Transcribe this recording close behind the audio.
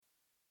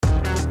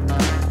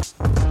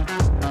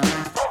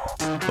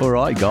All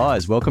right,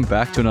 guys, welcome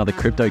back to another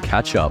Crypto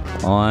Catch-Up.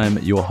 I'm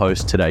your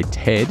host today,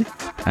 Ted,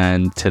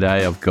 and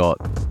today I've got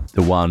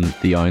the one,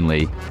 the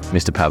only,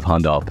 Mr. Pav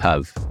Hundal.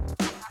 Pav,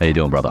 how you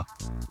doing, brother?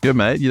 Good,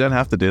 mate. You don't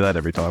have to do that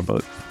every time,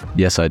 but...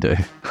 Yes, I do.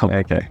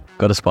 Okay.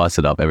 Got to spice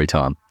it up every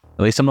time.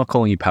 At least I'm not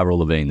calling you Pavril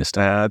Levine this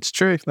time. It's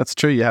true. That's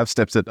true. You have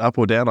stepped it up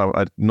or down.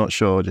 I'm not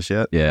sure just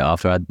yet. Yeah,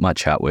 after I had my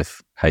chat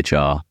with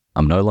HR,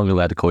 I'm no longer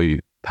allowed to call you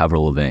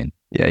Pavril Levine.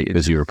 Yeah,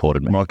 because you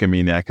reported me. Mocking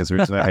me now because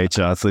there's no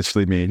HR. It's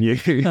literally me and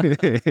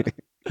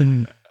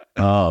you.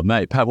 Oh,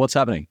 mate, Pav, what's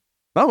happening?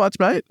 Not much,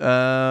 mate.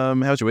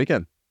 How's your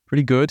weekend?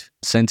 Pretty good.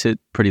 Sent it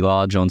pretty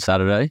large on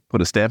Saturday.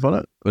 Put a stamp on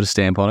it? Put a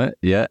stamp on it,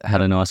 yeah.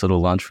 Had a nice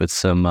little lunch with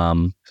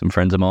some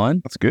friends of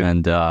mine. That's good.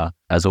 And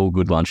as all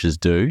good lunches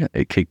do,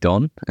 it kicked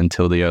on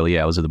until the early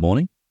hours of the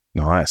morning.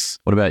 Nice.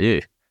 What about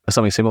you?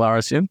 Something similar, I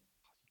assume?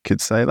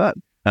 Could say that.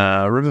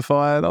 River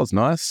Fire, that was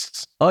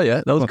nice. Oh,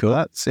 yeah, that was cool.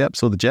 Yep,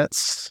 saw the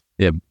Jets.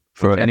 Yeah,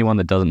 for anyone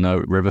that doesn't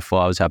know, River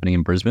Fire was happening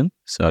in Brisbane.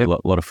 So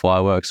a lot of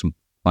fireworks and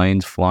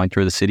planes flying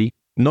through the city.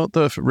 Not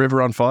the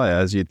river on fire,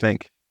 as you'd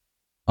think.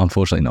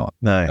 Unfortunately not.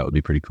 No. That would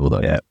be pretty cool,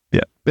 though. Yeah.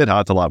 Bit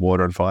hard to light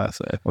water on fire,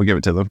 so we'll give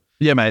it to them.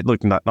 Yeah, mate,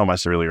 look, not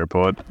much to really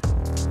report.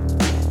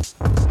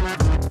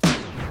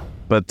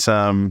 But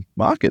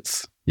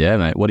markets. Yeah,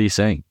 mate, what are you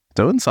seeing?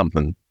 Doing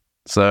something.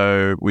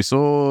 So we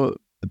saw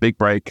the big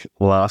break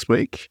last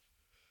week.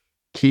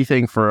 Key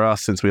thing for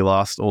us since we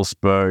last all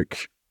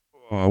spoke,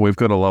 we've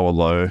got a lower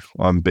low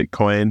on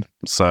Bitcoin.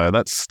 So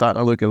that's starting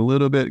to look a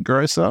little bit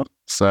grosser.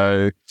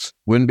 So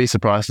wouldn't be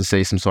surprised to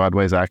see some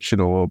sideways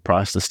action or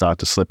price to start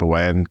to slip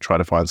away and try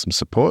to find some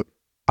support.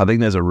 I think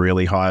there's a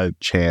really high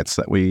chance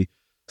that we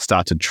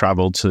start to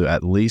travel to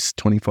at least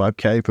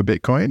 25K for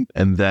Bitcoin.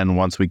 And then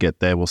once we get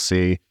there, we'll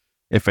see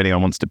if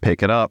anyone wants to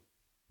pick it up,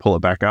 pull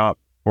it back up,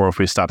 or if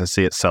we start to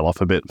see it sell off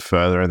a bit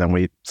further and then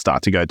we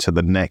start to go to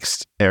the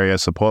next area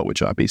of support,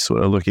 which I'd be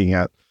sort of looking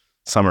at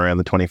somewhere around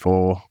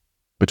the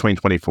between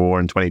 24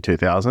 and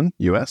 22,000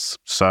 US.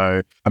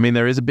 So, I mean,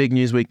 there is a big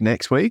news week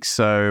next week.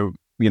 So,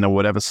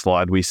 whatever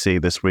slide we see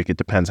this week, it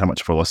depends how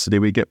much velocity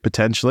we get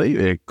potentially.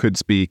 It could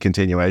be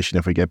continuation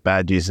if we get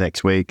bad news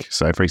next week.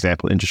 So, for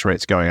example, interest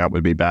rates going up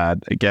would be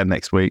bad again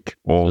next week.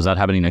 Or is that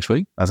happening next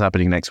week? That's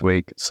happening next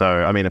week. So,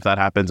 I mean, if that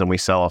happens and we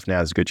sell off now,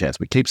 there's a good chance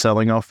we keep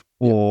selling off.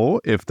 Or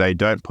if they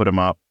don't put them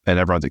up and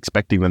everyone's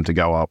expecting them to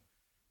go up,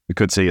 we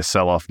could see a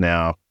sell-off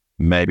now,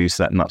 maybe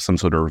setting up some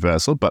sort of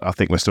reversal. But I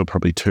think we're still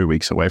probably 2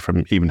 weeks away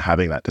from even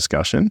having that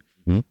discussion.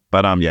 Mm-hmm.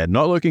 But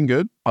not looking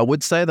good. I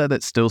would say that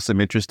it's still some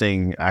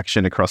interesting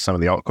action across some of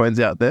the altcoins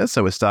out there.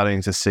 So we're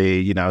starting to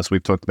see, as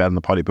we've talked about in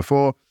the potty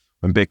before,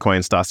 when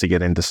Bitcoin starts to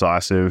get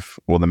indecisive,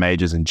 or the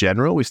majors in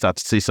general, we start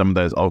to see some of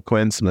those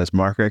altcoins, some of those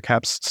micro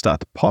caps start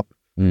to pop.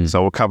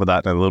 So we'll cover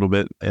that in a little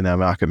bit in our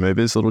market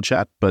movers little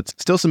chat, but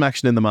still some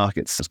action in the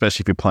markets,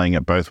 especially if you're playing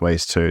it both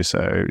ways too.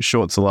 So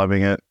shorts are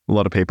loving it. A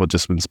lot of people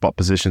just in spot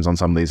positions on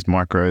some of these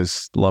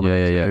micros loving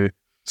it too.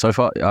 So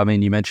far, I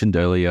mean, you mentioned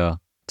earlier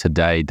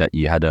today that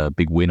you had a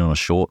big win on a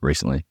short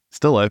recently.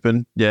 Still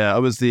open. Yeah, I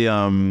was the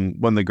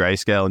when the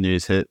Grayscale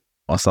news hit,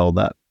 I sold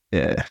that.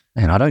 Yeah.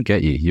 And I don't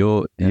get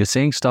you. You're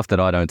seeing stuff that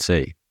I don't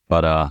see,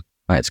 but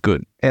mate, it's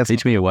good.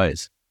 Teach me your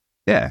ways.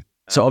 Yeah.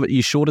 So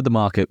you shorted the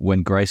market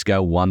when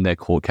Grayscale won their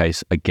court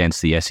case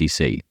against the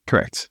SEC.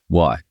 Correct.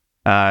 Why?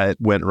 It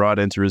went right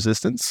into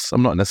resistance.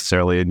 I'm not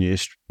necessarily a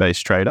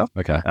news-based trader.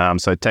 Okay.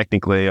 So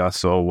technically, I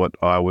saw what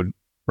I would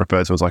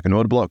refer to as like an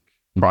order block.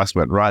 Price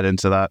went right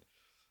into that.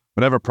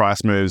 Whenever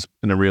price moves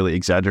in a really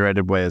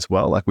exaggerated way as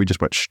well, like we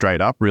just went straight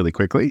up really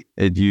quickly,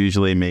 it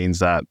usually means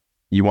that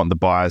you want the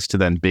buyers to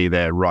then be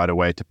there right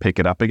away to pick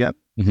it up again.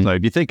 Mm-hmm. So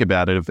if you think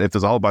about it, if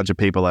there's a whole bunch of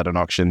people at an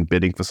auction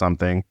bidding for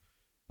something,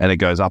 and it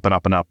goes up and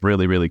up and up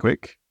really, really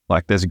quick,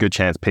 like there's a good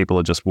chance people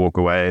will just walk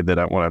away. They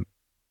don't want to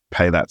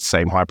pay that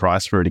same high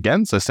price for it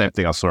again. So same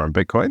thing I saw in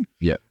Bitcoin.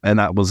 Yeah. And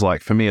that was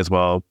like, for me as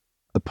well,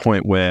 the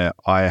point where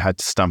I had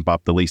to stump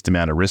up the least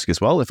amount of risk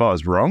as well. If I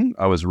was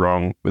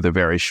wrong with a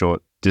very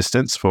short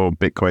distance for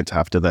Bitcoin to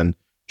have to then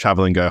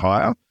travel and go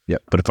higher. Yeah.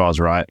 But if I was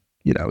right,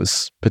 I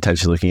was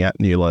potentially looking at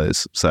new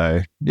lows.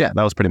 So yeah,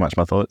 that was pretty much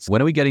my thoughts. When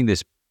are we getting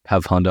this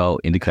Pav Hundal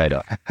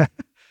indicator?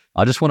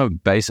 I just want to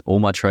base all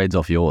my trades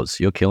off yours.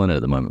 You're killing it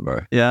at the moment,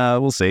 bro. Yeah,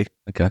 we'll see.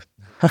 Okay.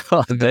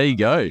 There you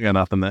go. Got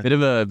nothing there. Bit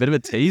of a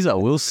teaser.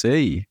 We'll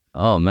see.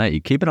 Oh, mate,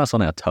 you're keeping us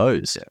on our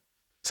toes. Yeah.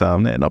 So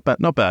yeah, not bad.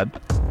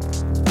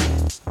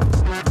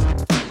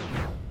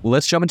 Well,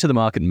 let's jump into the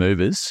market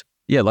movers.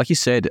 Yeah, like you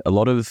said, a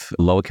lot of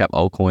lower cap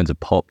altcoins have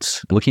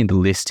popped. Looking at the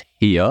list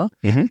here,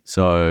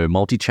 So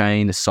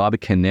Multichain,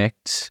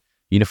 CyberConnect,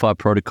 Unified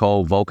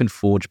Protocol, Vulcan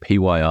Forge,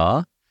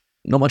 PYR.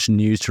 Not much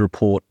news to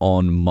report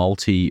on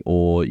Multi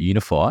or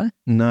Unify.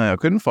 No, I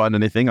couldn't find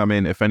anything. I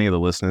mean, if any of the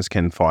listeners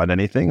can find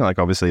anything, like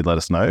obviously let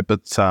us know.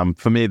 But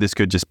for me, this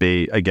could just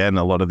be, again,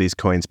 a lot of these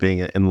coins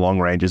being in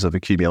long ranges of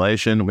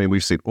accumulation. I mean,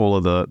 we've seen all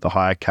of the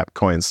higher cap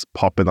coins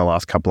pop in the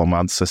last couple of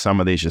months. So some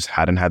of these just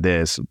hadn't had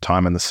their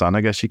time in the sun, I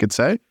guess you could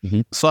say.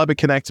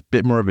 CyberConnect, a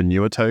bit more of a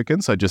newer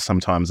token. So just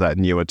sometimes that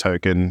newer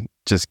token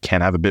just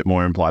can have a bit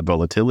more implied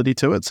volatility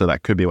to it. So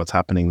that could be what's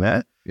happening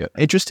there. Yeah.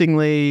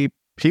 Interestingly,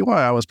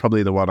 PYR was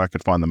probably the one I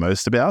could find the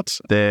most about.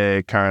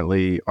 They're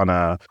currently on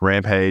a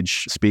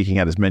rampage, speaking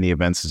at as many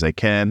events as they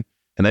can.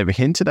 And they've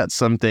hinted at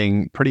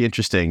something pretty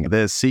interesting.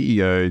 Their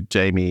CEO,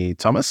 Jamie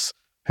Thomas,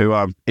 who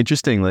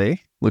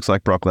interestingly looks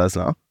like Brock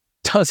Lesnar.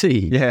 Does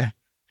he? Yeah.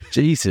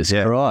 Jesus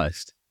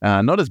Christ.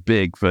 Not as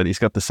big, but he's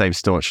got the same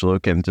staunch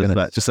look and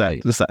just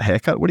that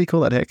haircut. What do you call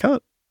that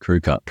haircut?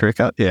 Crew cut. Crew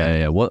cut?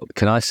 Yeah. What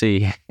can I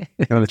see?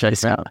 You want to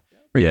chase him out?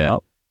 Yeah.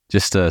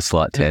 Just a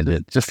slight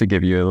tangent. Just to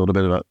give you a little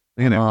bit of a,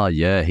 you know. Oh,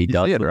 yeah. He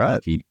does. It, right?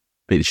 Like he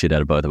beat the shit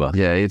out of both of us.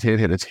 Yeah, he hit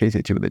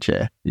you with a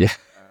chair. Yeah.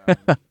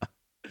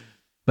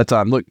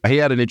 But look, he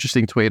had an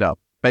interesting tweet up.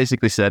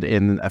 Basically said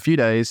in a few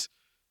days,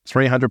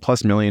 300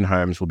 plus million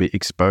homes will be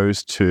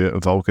exposed to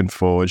Vulcan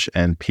Forge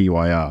and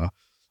PYR.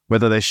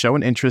 Whether they show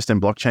an interest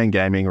in blockchain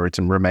gaming or it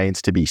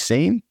remains to be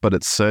seen, but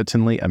it's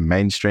certainly a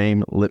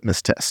mainstream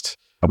litmus test.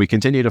 We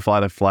continue to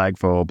fly the flag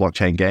for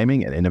blockchain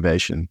gaming and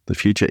innovation. The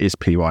future is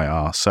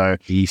PYR. So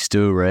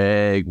Easter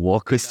egg.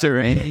 What could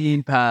that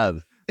mean,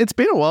 Pav? It's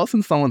been a while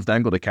since someone's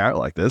dangled a carrot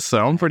like this,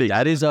 so I'm pretty...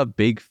 That is a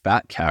big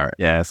fat carrot.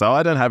 Yeah, so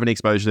I don't have any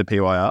exposure to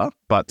PYR,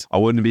 but I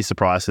wouldn't be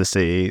surprised to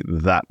see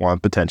that one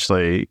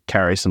potentially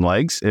carry some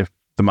legs if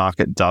the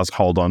market does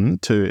hold on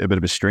to a bit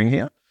of a string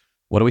here.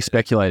 What are we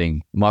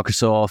speculating?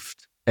 Microsoft,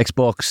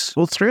 Xbox?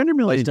 Well, 300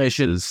 million.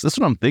 PlayStation. That's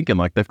what I'm thinking.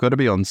 Like, they've got to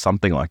be on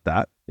something like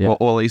that. Yeah.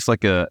 Or at least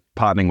like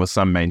partnering with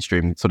some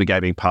mainstream sort of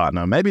gaming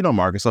partner. Maybe not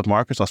Microsoft.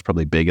 Microsoft's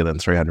probably bigger than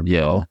 300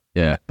 million.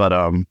 Yeah.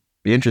 But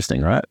be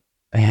interesting, right?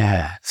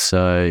 Yeah,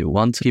 so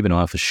one to keep an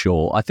eye on for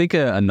sure. I think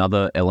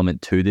another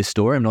element to this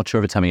story, I'm not sure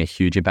if it's having a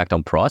huge impact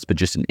on price, but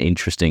just an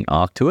interesting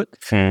arc to it,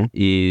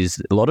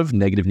 is a lot of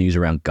negative news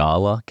around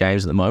Gala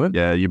games at the moment.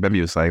 Yeah, you remember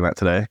you were saying that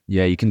today.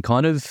 Yeah, you can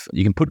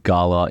put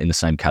Gala in the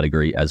same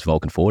category as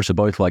Vulcan Forge. So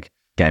both like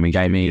gaming,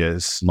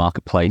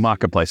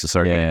 marketplaces,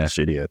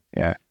 studio.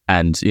 Yeah.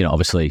 And,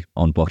 obviously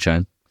on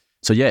blockchain.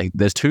 So yeah,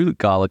 there's two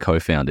Gala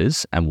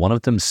co-founders and one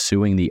of them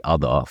suing the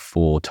other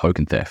for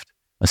token theft,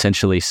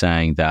 essentially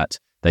saying that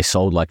they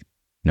sold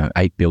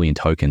 8 billion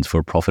tokens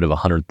for a profit of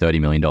 $130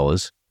 million,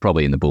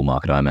 probably in the bull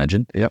market, I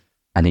imagine. Yep.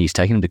 And he's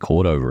taken them to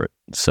court over it.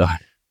 So,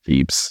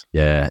 heaps.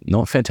 Yeah,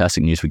 not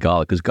fantastic news for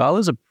Gala, because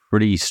Gala's a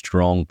pretty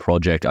strong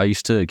project. I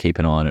used to keep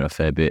an eye on it a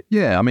fair bit.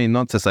 Yeah, I mean,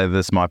 not to say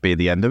this might be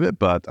the end of it,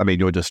 but I mean,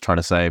 you're just trying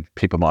to say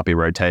people might be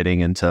rotating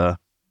into...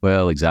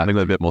 Well, exactly. A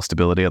little bit more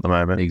stability at the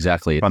moment.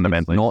 Exactly.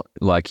 Fundamentally.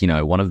 It's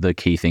not one of the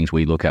key things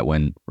we look at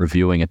when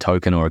reviewing a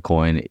token or a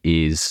coin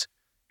is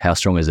how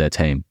strong is their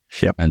team.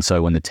 Yep. And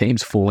so when the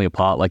team's falling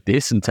apart like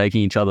this and taking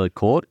each other to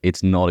court,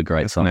 it's not a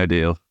great sign. No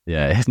deal.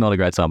 Yeah, it's not a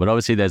great sign. But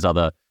obviously there's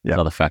other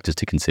factors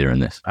to consider in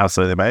this.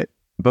 Absolutely, mate.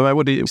 But mate,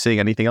 what are you seeing?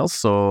 Anything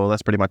else? Or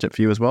that's pretty much it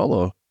for you as well?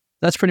 Or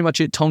that's pretty much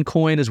it.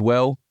 Toncoin as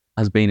well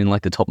has been in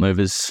the top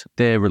movers.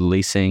 They're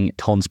releasing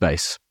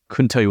Tonspace.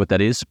 Couldn't tell you what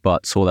that is,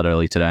 but saw that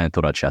early today and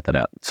thought I'd chat that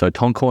out. So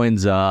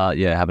Toncoins are,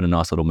 having a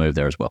nice little move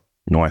there as well.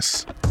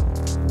 Nice.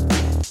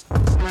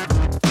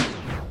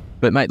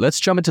 But mate, let's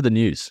jump into the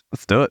news.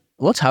 Let's do it.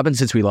 What's happened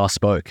since we last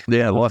spoke?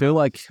 Yeah, I feel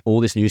like all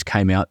this news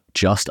came out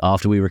just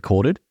after we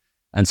recorded.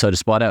 And so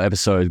despite our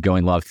episode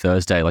going live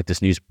Thursday,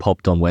 this news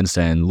popped on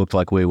Wednesday and looked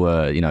like we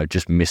were,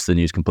 just missed the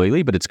news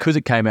completely. But it's because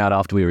it came out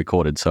after we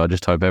recorded. So I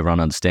just hope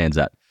everyone understands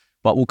that.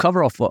 But we'll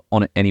cover off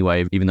on it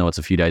anyway, even though it's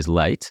a few days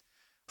late.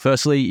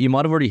 Firstly, you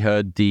might have already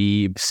heard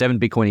the 7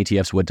 Bitcoin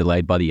ETFs were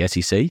delayed by the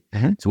SEC.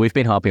 Mm-hmm. So we've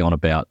been harping on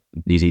about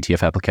these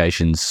ETF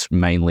applications,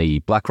 mainly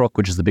BlackRock,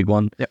 which is the big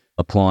one,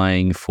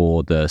 applying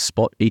for the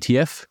spot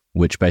ETF,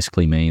 which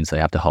basically means they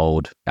have to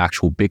hold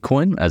actual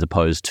Bitcoin as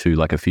opposed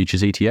to a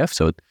futures ETF.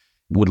 So it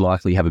would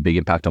likely have a big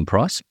impact on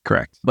price.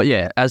 Correct. But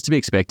yeah, as to be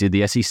expected,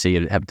 the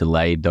SEC have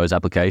delayed those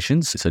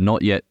applications. So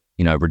not yet,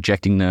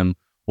 rejecting them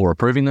or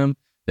approving them.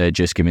 They're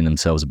just giving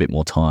themselves a bit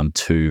more time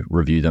to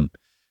review them.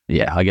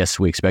 Yeah, I guess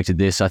we expected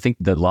this. I think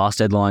the last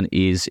deadline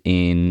is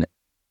in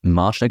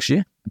March next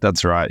year.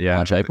 That's right, yeah.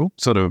 March, April.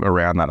 Sort of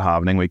around that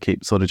halvening we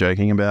keep sort of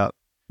joking about.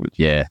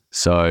 Yeah,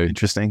 so...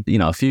 Interesting.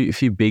 A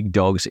few big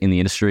dogs in the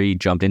industry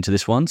jumped into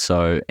this one.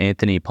 So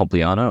Anthony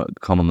Pompliano,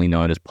 commonly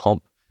known as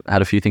Pomp,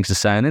 had a few things to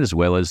say on it, as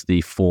well as the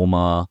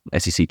former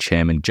SEC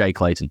chairman, Jay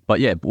Clayton.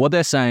 But yeah, what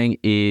they're saying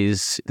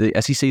is the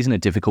SEC is in a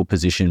difficult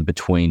position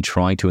between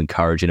trying to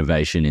encourage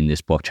innovation in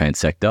this blockchain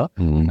sector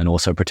and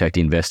also protect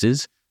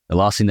investors. The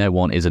last thing they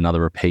want is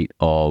another repeat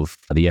of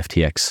the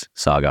FTX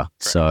saga. Right.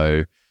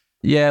 So,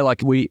 yeah,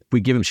 we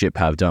give them shit,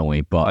 Pav, don't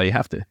we? But you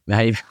have to.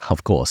 Hey,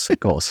 of course.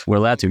 We're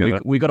allowed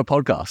to. We got a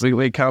podcast.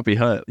 We can't be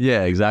hurt.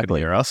 Yeah,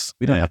 exactly. Or us.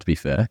 We don't have to be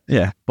fair.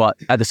 Yeah. But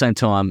at the same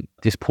time,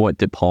 this point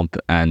that Pomp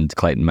and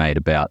Clayton made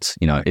about,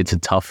 it's a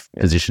tough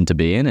position to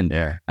be in.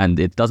 And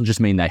it doesn't just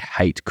mean they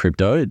hate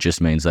crypto. It just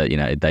means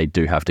that, they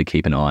do have to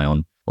keep an eye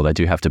on, or they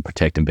do have to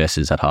protect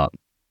investors at heart.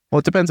 Well,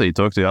 it depends who you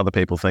talk to. Other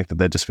people think that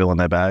they're just filling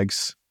their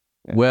bags.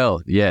 Yeah.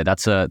 Well, yeah,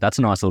 that's a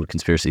nice little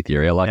conspiracy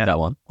theory. I like that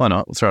one. Why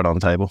not? Let's throw it on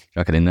the table.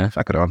 Chuck it in there.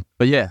 Chuck it on.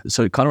 But yeah,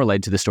 so kind of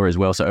related to this story as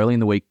well. So early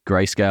in the week,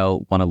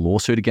 Grayscale won a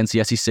lawsuit against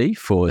the SEC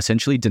for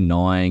essentially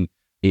denying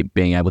it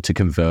being able to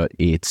convert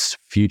its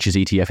futures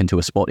ETF into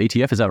a spot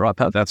ETF. Is that right,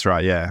 Pat? That's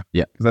right, yeah.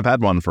 Yeah. Because they've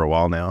had one for a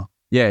while now.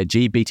 Yeah,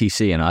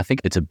 GBTC. And I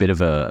think it's a bit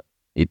of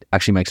it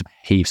actually makes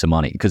heaps of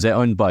money because they're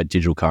owned by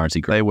Digital Currency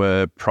Group. They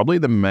were probably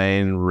the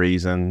main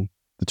reason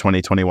the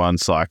 2021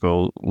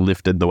 cycle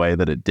lifted the way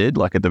that it did,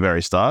 like at the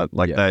very start.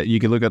 You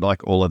can look at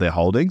like all of their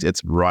holdings.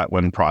 It's right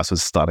when price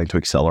was starting to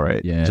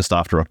accelerate, just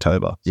after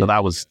October. So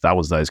that was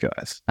those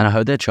guys. And I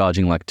heard they're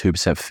charging like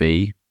 2%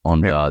 fee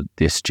on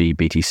this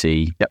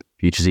GBTC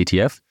futures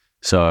ETF.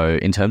 So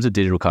in terms of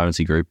Digital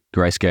Currency Group,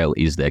 Grayscale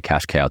is their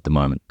cash cow at the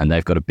moment, and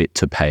they've got a bit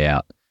to pay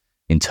out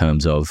in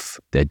terms of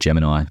their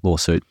Gemini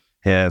lawsuit.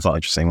 Yeah, it's an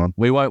interesting one.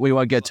 We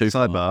won't get too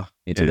far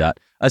into that.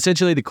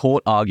 Essentially, the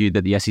court argued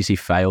that the SEC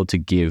failed to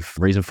give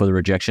reason for the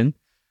rejection.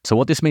 So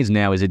what this means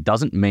now is it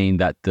doesn't mean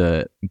that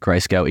the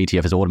Grayscale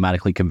ETF is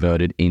automatically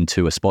converted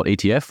into a spot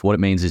ETF. What it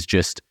means is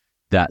just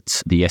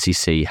that the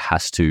SEC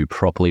has to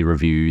properly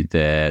review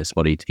their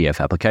spot ETF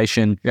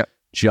application,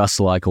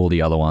 just like all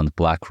the other ones,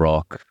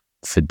 BlackRock,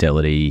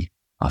 Fidelity,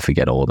 I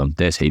forget all of them.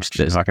 There's heaps.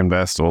 ARK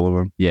Invest, all of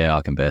them. Yeah,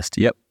 ARK Invest.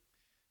 Yep.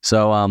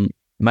 So,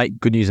 mate,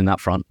 good news in that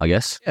front, I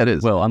guess. Yeah, it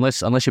is. Well,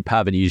 unless you're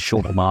Pav and you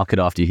short the market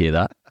after you hear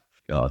that.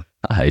 God,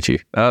 I hate you.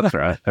 Oh, that's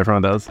right.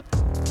 Everyone does.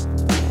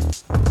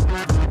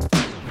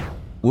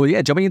 Well,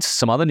 yeah, jumping into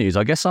some other news,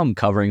 I guess I'm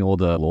covering all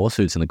the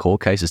lawsuits and the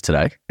court cases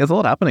today. There's a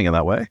lot happening in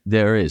that way.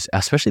 There is,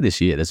 especially this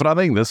year. But I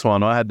think this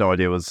one, I had no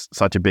idea was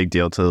such a big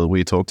deal till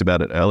we talked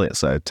about it earlier.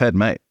 So, Ted,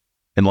 mate,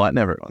 enlighten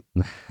everyone.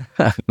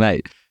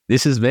 Mate,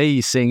 this is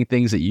me seeing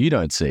things that you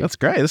don't see. That's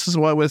great. This is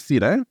why we're,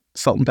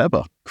 salt and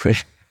pepper.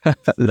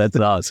 That's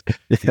us.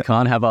 You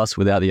can't have us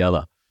without the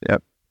other.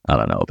 Yep. I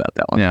don't know about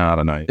that one. Yeah, I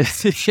don't know.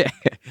 Yeah.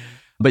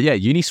 But yeah,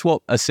 Uniswap,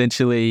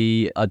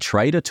 essentially a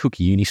trader took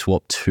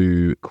Uniswap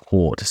to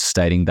court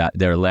stating that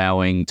they're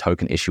allowing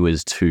token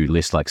issuers to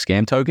list like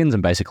scam tokens,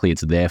 and basically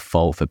it's their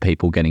fault for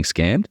people getting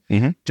scammed.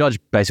 Mm-hmm. Judge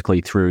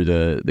basically threw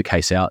the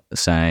case out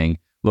saying,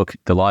 look,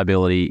 the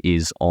liability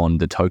is on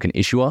the token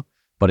issuer,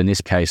 but in this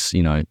case,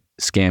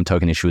 scam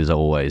token issuers are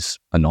always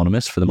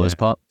anonymous for the most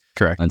part.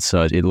 Correct. And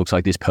so it looks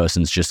like this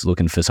person's just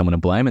looking for someone to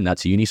blame, and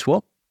that's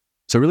Uniswap.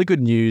 So really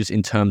good news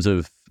in terms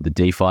of the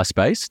DeFi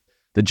space.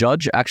 The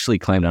judge actually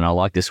claimed, and I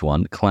like this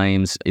one,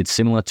 claims it's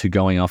similar to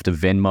going after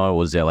Venmo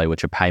or Zelle,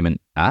 which are payment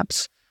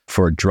apps,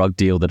 for a drug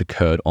deal that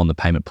occurred on the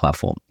payment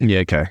platform. Yeah,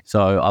 okay.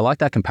 So I like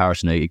that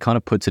comparison. It kind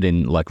of puts it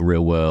in like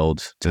real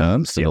world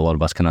terms that a lot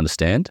of us can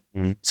understand.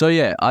 Mm-hmm. So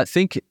yeah, I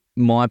think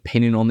my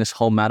opinion on this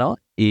whole matter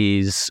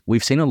is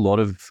we've seen a lot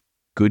of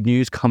good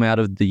news come out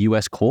of the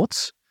US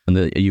courts and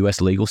the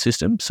US legal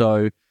system.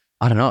 So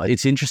I don't know.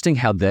 It's interesting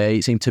how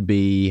they seem to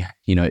be,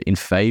 in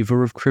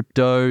favor of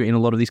crypto in a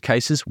lot of these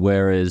cases,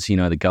 whereas,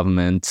 the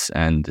government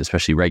and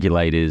especially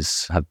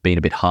regulators have been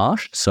a bit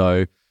harsh.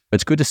 So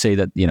it's good to see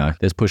that,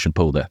 there's push and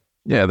pull there.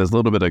 Yeah, there's a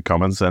little bit of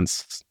common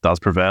sense does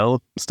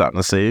prevail. Starting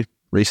to see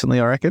recently,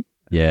 I reckon.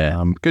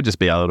 Yeah. Could just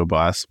be a little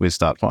bias. We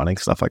start finding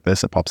stuff like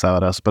this that pops out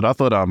at us. But I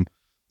thought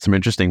some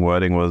interesting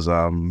wording was,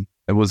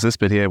 it was this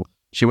bit here.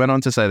 She went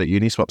on to say that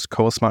Uniswap's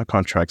core smart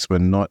contracts were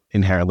not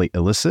inherently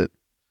illicit,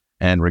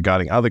 and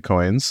regarding other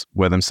coins,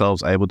 were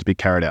themselves able to be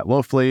carried out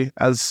lawfully,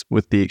 as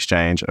with the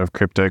exchange of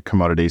crypto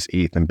commodities,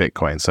 ETH and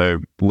Bitcoin.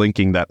 So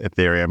linking that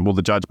Ethereum, well,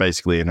 the judge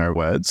basically, in her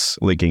words,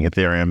 linking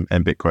Ethereum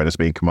and Bitcoin as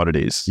being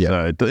commodities.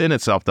 Yeah. So in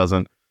itself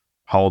doesn't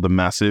hold a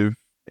massive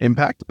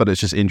impact, but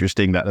it's just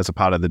interesting that as a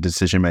part of the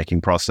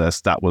decision-making process,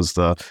 that was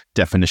the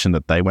definition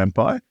that they went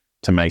by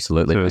to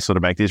sort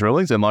of make these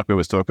rulings. And like we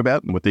always talk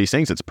about with these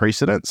things, it's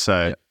precedent.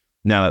 So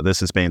now that this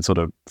has been sort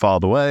of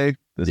filed away,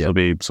 this will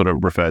be sort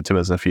of referred to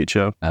as a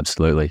future.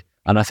 Absolutely.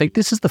 And I think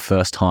this is the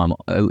first time,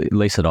 at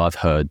least that I've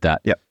heard,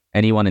 that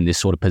anyone in this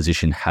sort of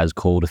position has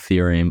called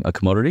Ethereum a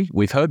commodity.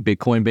 We've heard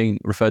Bitcoin being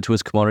referred to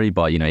as commodity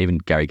by, even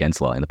Gary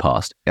Gensler in the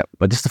past. Yep.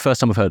 But this is the first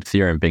time I've heard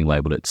Ethereum being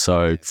labeled it.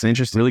 So it's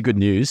interesting. Really good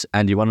news.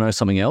 And you want to know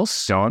something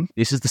else? Go on.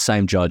 This is the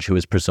same judge who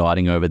is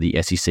presiding over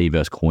the SEC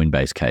versus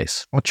Coinbase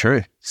case. Oh,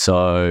 true.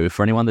 So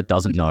for anyone that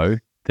doesn't know,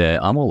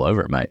 I'm all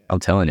over it, mate. I'm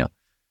telling you.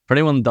 For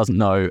anyone that doesn't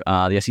know,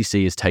 the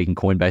SEC is taking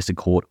Coinbase to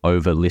court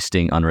over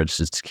listing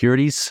unregistered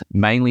securities,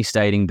 mainly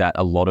stating that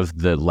a lot of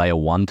the layer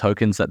 1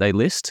 tokens that they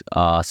list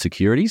are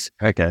securities.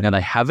 Okay. Now, they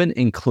haven't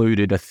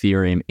included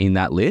Ethereum in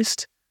that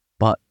list,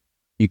 but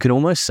you could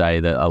almost say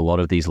that a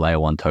lot of these layer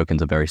 1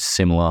 tokens are very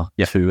similar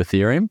to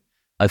Ethereum.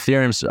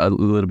 Ethereum's a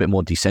little bit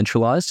more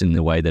decentralized in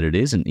the way that it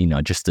is and,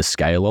 just the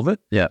scale of it.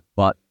 Yeah.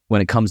 But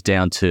when it comes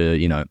down to,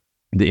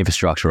 the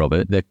infrastructure of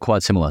it, they're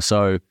quite similar.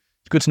 So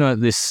it's good to know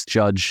that this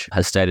judge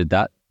has stated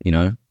that,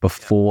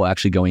 before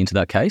actually going into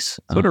that case.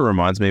 Sort of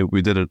reminds me,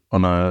 we did it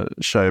on a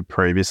show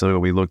previously where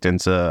we looked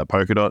into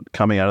Polkadot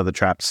coming out of the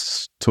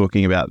traps,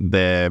 talking about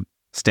their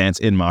stance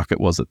in market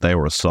was that they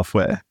were a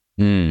software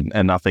and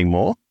nothing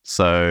more.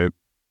 So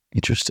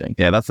interesting.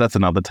 Yeah, that's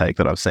another take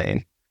that I've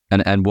seen.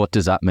 And what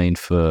does that mean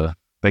for?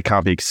 They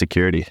can't be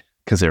security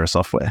because they're a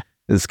software.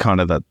 It's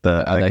kind of that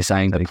Are they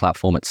saying the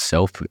platform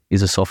itself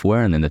is a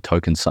software and then the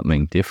token's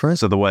something different?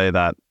 So the way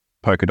that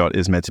Polkadot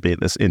is meant to be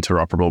this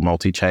interoperable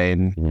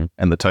multi-chain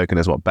and the token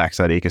is what backs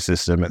that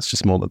ecosystem. It's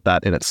just more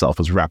that in itself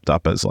is wrapped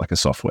up as like a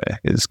software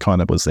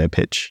was their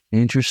pitch.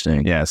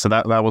 Interesting. Yeah. So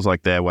that was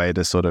like their way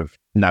to sort of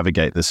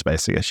navigate this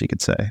space, I guess you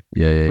could say.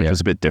 Yeah. Which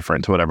was a bit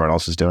different to what everyone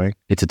else is doing.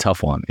 It's a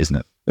tough one, isn't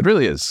it? It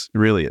really is. It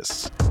really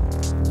is.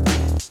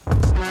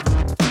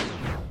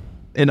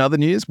 In other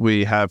news,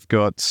 we have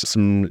got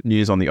some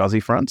news on the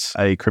Aussie front.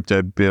 A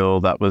crypto bill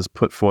that was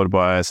put forward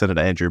by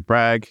Senator Andrew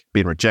Bragg,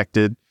 been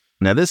rejected.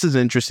 Now, this is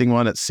an interesting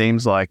one. It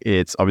seems like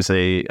it's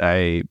obviously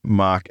a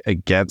mark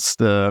against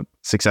the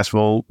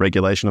successful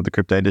regulation of the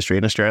crypto industry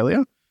in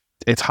Australia.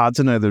 It's hard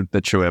to know the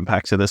true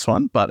impacts of this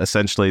one, but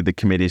essentially the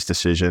committee's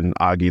decision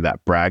argued that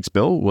Bragg's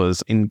bill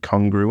was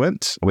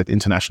incongruent with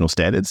international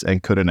standards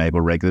and could enable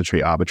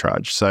regulatory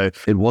arbitrage. So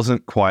it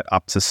wasn't quite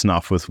up to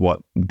snuff with what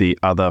the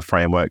other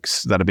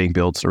frameworks that are being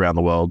built around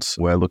the world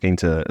were looking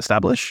to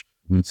establish.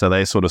 So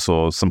they sort of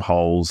saw some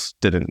holes,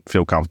 didn't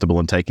feel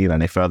comfortable in taking it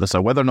any further.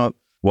 So whether or not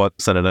what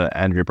Senator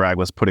Andrew Bragg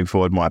was putting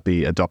forward might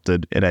be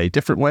adopted in a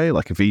different way,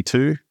 like a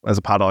V2, as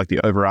a part of like the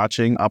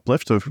overarching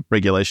uplift of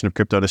regulation of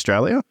crypto in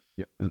Australia.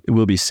 It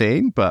will be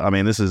seen, but I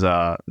mean, this is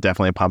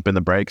definitely a pump in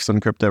the brakes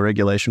on crypto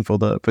regulation for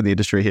the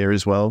industry here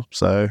as well.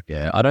 So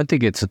yeah, I don't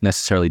think it's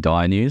necessarily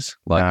dire news.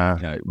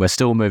 Like we're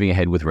still moving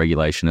ahead with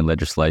regulation and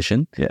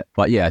legislation. Yeah,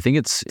 but yeah, I think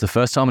it's the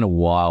first time in a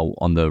while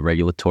on the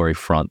regulatory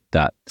front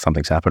that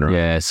something's happened. Right?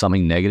 Yeah,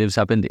 something negative's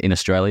happened in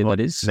Australia. That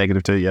is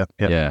negative too.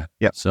 Yeah.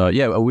 So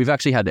yeah, we've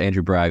actually had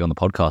Andrew Bragg on the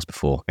podcast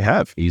before. We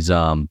have. He's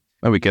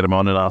maybe get him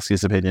on and ask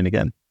his opinion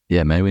again.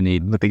 Yeah, maybe we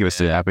need. I think he was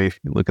too happy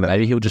looking at.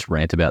 Maybe he'll just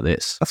rant about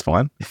this. That's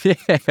fine. Yeah,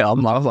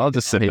 I'll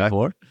just sit back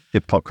for it.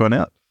 Get popcorn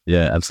out.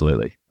 Yeah,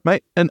 absolutely.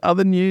 Mate, and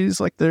other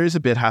news, like there is a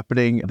bit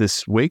happening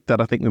this week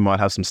that I think we might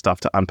have some stuff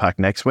to unpack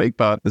next week,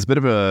 but there's a bit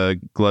of a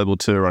global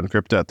tour on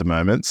crypto at the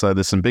moment. So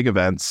there's some big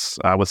events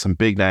with some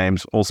big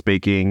names all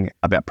speaking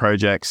about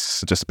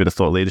projects, just a bit of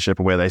thought leadership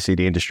and where they see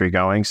the industry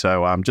going.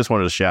 So just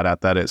wanted to shout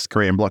out that it's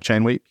Korean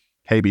Blockchain Week,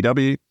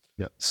 KBW.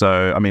 Yeah.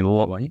 So, I mean,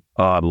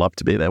 I'd love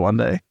to be there one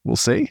day. We'll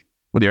see.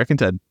 What do you reckon,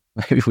 Ted?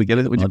 Maybe if we get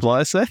it, would you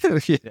fly us there?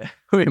 Yeah.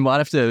 We might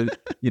have to,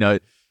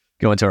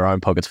 go into our own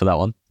pockets for that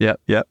one. Yeah.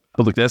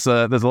 But look, there's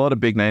a lot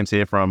of big names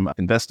here from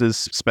investors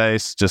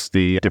space, just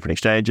the different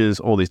exchanges,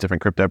 all these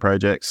different crypto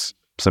projects.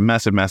 Some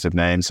massive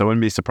names. So I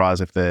wouldn't be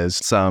surprised if there's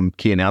some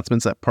key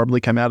announcements that probably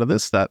come out of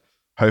this that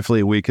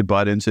hopefully we could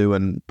bite into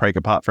and break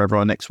apart for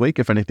everyone next week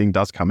if anything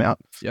does come out.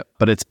 Yep.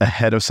 But it's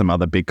ahead of some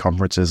other big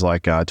conferences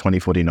like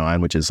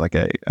 2049, which is like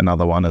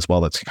another one as well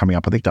that's coming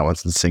up. I think that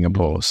one's in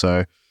Singapore.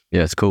 So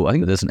yeah, it's cool. I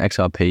think there's an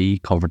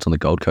XRP conference on the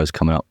Gold Coast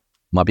coming up.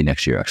 Might be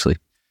next year, actually.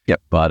 Yep.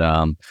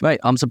 But, mate,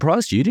 I'm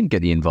surprised you didn't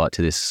get the invite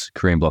to this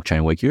Korean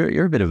Blockchain Week.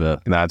 You're a bit of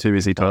a... Nah, too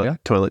busy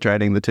toilet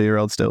training the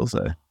 2-year-old still,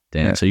 so...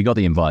 Damn, yeah. So you got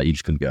the invite, you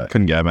just couldn't go.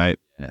 Couldn't go, mate.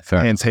 Yeah,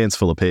 fair enough. Hands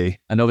full of pee.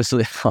 And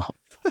obviously...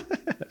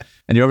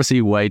 and you're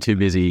obviously way too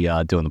busy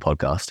doing the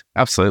podcast.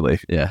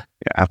 Absolutely. Yeah,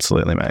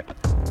 absolutely, mate.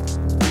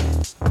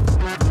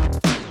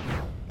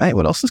 Hey,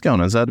 what else is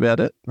going on? Is that about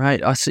it?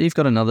 Right. I see you've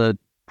got another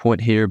point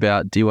here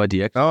about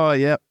DYDX. Oh,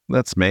 yeah.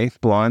 That's me.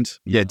 Blind.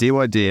 Yeah,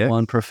 DYDX.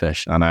 One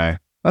profession. I know.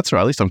 That's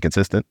right. At least I'm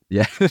consistent.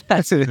 Yeah.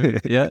 That's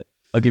it. Yeah.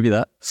 I'll give you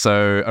that.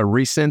 So a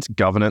recent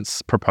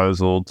governance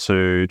proposal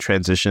to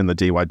transition the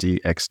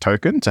DYDX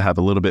token to have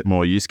a little bit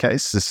more use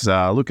case. This is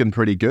looking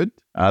pretty good.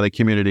 The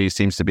community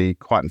seems to be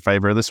quite in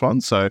favor of this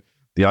one. So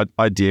the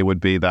idea would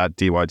be that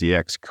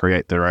DYDX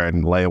create their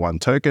own layer 1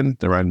 token,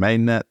 their own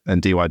mainnet,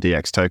 and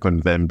DYDX token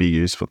would then be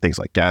used for things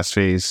like gas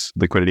fees,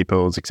 liquidity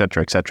pools, et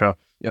cetera, et cetera.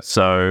 Yep.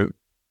 So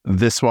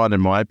this one,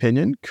 in my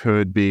opinion,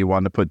 could be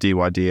one to put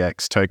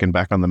DYDX token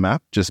back on the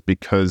map just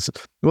because,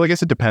 well, I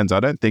guess it depends. I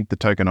don't think the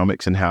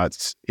tokenomics and how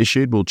it's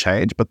issued will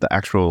change, but the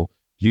actual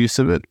use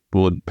of it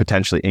would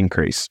potentially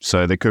increase.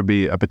 So there could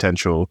be a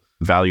potential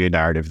value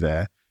narrative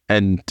there.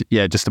 And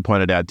yeah, just to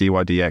point it out,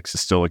 DYDX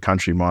is still a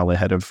country mile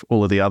ahead of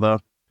all of the other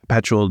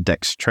perpetual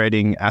DEX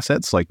trading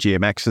assets, like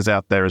GMX is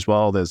out there as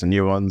well. There's the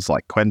new ones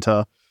like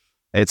Quenta.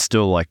 It's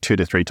still like 2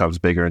 to 3 times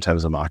bigger in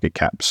terms of market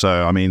cap.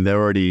 So, I mean, they're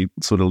already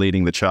sort of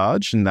leading the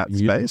charge in that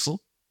space.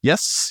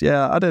 Yes.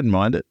 Yeah, I didn't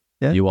mind it.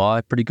 Yeah.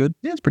 UI, pretty good?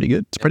 Yeah, it's pretty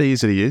good. It's pretty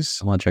easy to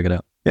use. I want to check it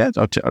out. Yeah,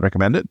 I'd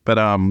recommend it. But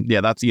yeah,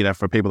 that's,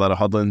 for people that are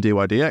hodling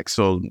DYDX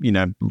or,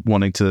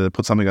 wanting to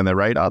put something on their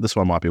radar, this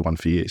one might be one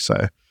for you.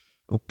 So,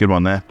 good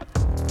one there.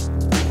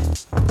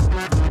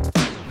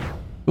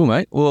 Cool,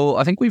 mate. Well,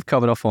 I think we've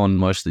covered off on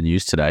most of the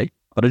news today,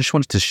 but I just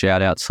wanted to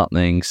shout out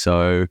something.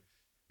 So,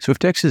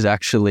 SwiftX is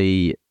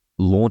actually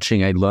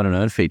launching a learn and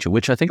earn feature,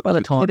 which I think by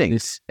the time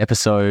this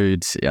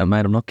episode, mate,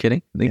 I'm not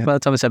kidding. I think by the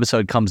time this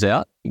episode comes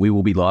out, we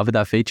will be live with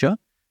that feature.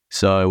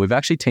 So we've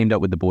actually teamed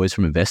up with the boys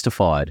from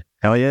Investified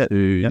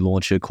to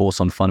launch a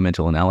course on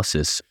fundamental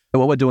analysis. So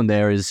what we're doing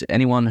there is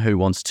anyone who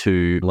wants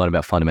to learn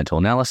about fundamental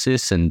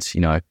analysis and,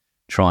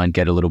 try and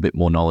get a little bit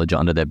more knowledge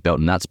under their belt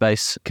in that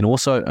space can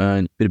also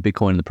earn a bit of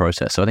Bitcoin in the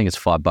process. So I think it's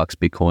 $5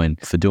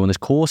 Bitcoin for doing this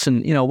course.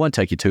 And, it won't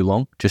take you too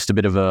long. Just a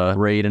bit of a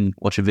read and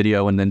watch a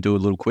video and then do a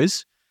little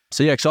quiz.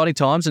 So yeah, exciting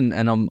times, and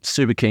I'm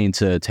super keen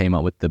to team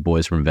up with the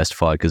boys from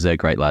Investify because they're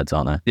great lads,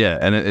 aren't they? Yeah,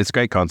 and it's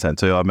great content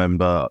too. I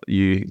remember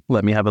you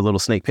let me have a little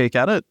sneak peek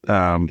at it.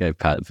 Gave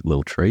Pat a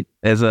little treat.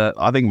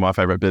 I think my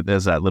favorite bit,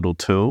 there's that little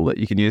tool that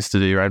you can use to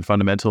do your own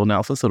fundamental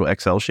analysis, little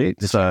Excel sheet.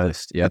 A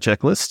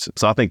checklist.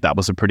 So I think that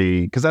was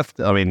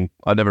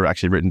I've never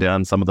actually written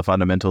down some of the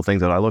fundamental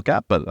things that I look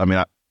at, but I mean,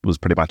 that was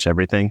pretty much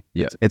everything.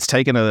 Yeah. It's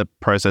taken a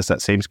process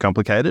that seems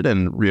complicated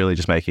and really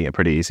just making it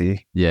pretty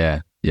easy. Yeah,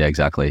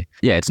 exactly.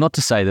 Yeah, it's not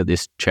to say that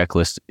this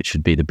checklist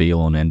should be the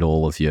be-all and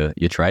end-all of your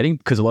trading,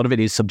 because a lot of it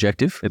is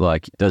subjective.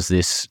 Like, does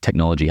this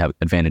technology have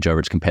advantage over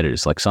its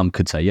competitors? Like, some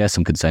could say yes,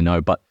 some could say no,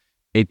 but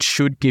it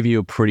should give you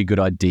a pretty good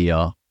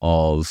idea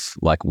of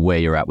like where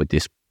you're at with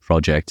this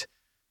project.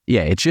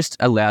 Yeah, it just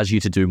allows you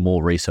to do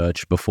more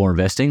research before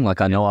investing.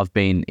 Like, I know I've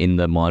been in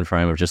the mind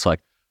frame of just like,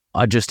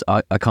 I can't,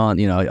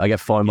 I get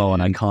FOMO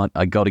and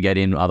I got to get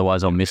in,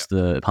 otherwise I'll miss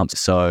the pumps.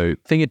 So I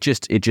think it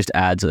just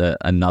adds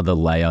another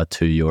layer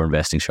to your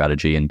investing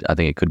strategy, and I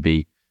think it could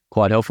be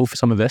quite helpful for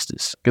some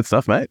investors. Good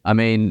stuff, mate. I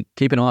mean,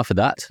 keep an eye for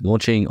that.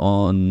 Launching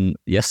on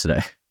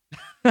yesterday.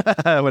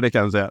 When it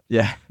comes out.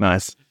 Yeah.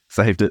 Nice.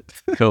 Saved it.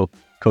 Cool.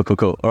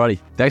 Alrighty.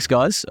 Thanks,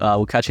 guys.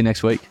 We'll catch you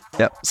next week.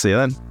 Yep. See you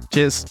then.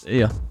 Cheers. See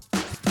ya.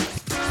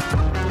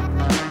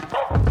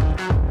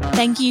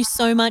 Thank you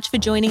so much for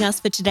joining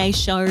us for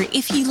today's show.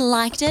 If you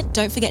liked it,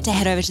 don't forget to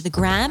head over to the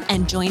gram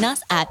and join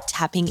us at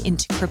Tapping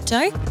Into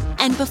Crypto.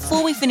 And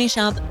before we finish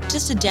up,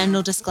 just a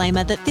general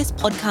disclaimer that this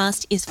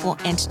podcast is for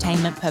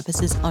entertainment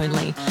purposes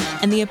only,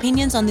 and the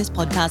opinions on this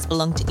podcast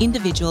belong to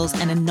individuals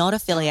and are not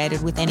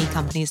affiliated with any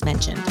companies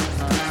mentioned.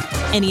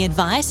 Any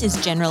advice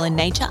is general in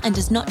nature and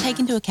does not take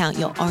into account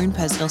your own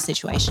personal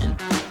situation.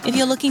 If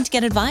you're looking to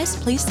get advice,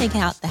 please seek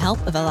out the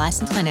help of a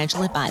licensed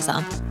financial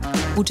advisor.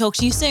 We'll talk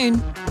to you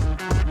soon.